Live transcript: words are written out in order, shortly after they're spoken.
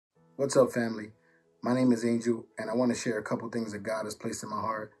What's up, family? My name is Angel, and I want to share a couple things that God has placed in my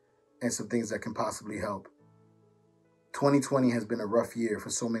heart and some things that can possibly help. 2020 has been a rough year for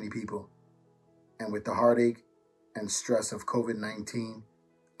so many people, and with the heartache and stress of COVID-19,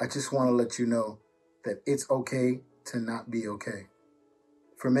 I just want to let you know that it's okay to not be okay.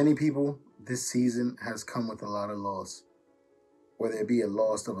 For many people, this season has come with a lot of loss, whether it be a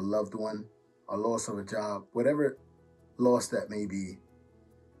loss of a loved one, a loss of a job, whatever loss that may be.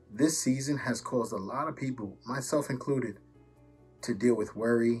 This season has caused a lot of people, myself included, to deal with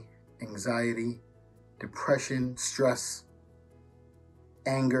worry, anxiety, depression, stress,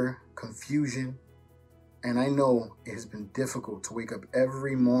 anger, confusion, and I know it has been difficult to wake up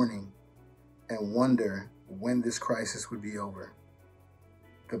every morning and wonder when this crisis would be over.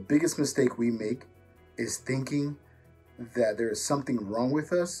 The biggest mistake we make is thinking that there is something wrong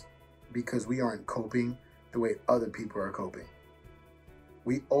with us because we aren't coping the way other people are coping.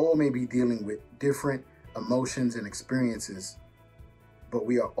 We all may be dealing with different emotions and experiences, but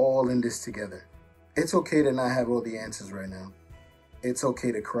we are all in this together. It's okay to not have all the answers right now. It's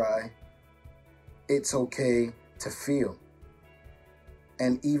okay to cry. It's okay to feel.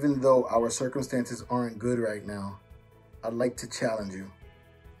 And even though our circumstances aren't good right now, I'd like to challenge you.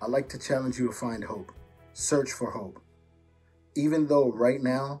 I'd like to challenge you to find hope. Search for hope. Even though right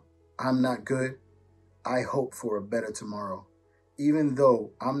now I'm not good, I hope for a better tomorrow. Even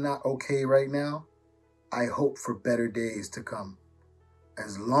though I'm not okay right now, I hope for better days to come.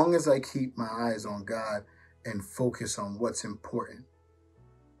 As long as I keep my eyes on God and focus on what's important.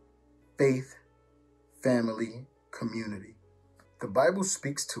 Faith, family, community. The Bible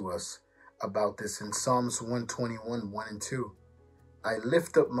speaks to us about this in Psalms 121, 1 and 2. I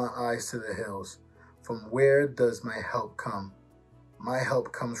lift up my eyes to the hills. From where does my help come? My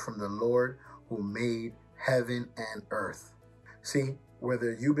help comes from the Lord who made heaven and earth. See,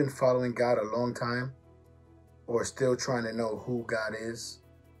 whether you've been following God a long time or still trying to know who God is,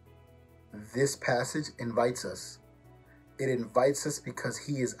 this passage invites us. It invites us because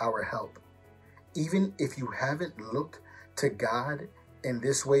He is our help. Even if you haven't looked to God in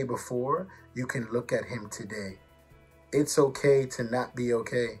this way before, you can look at Him today. It's okay to not be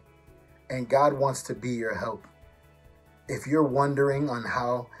okay, and God wants to be your help. If you're wondering on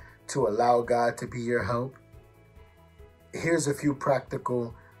how to allow God to be your help, here's a few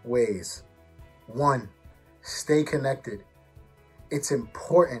practical ways. 1, stay connected. It's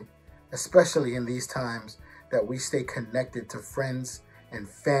important, especially in these times, that we stay connected to friends and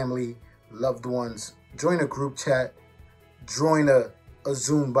family, loved ones. Join a group chat, join a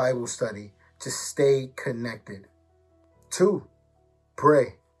Zoom Bible study. Just stay connected. 2,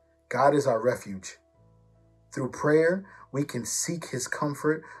 pray. God is our refuge. Through prayer, we can seek His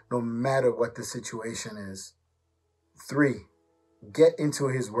comfort no matter what the situation is. 3, get into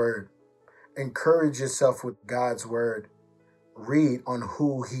His Word. Encourage yourself with God's Word. Read on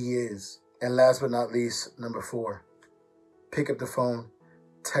who He is. And last but not least, number 4, pick up the phone,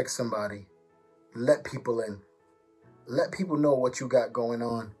 text somebody, let people in. Let people know what you got going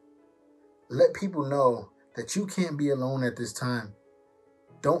on. Let people know that you can't be alone at this time.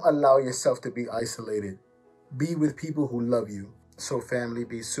 Don't allow yourself to be isolated. Be with people who love you. So family,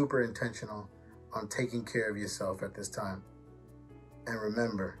 be super intentional on taking care of yourself at this time. And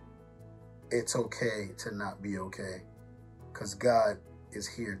remember, it's okay to not be okay, because God is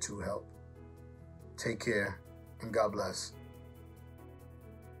here to help. Take care, and God bless.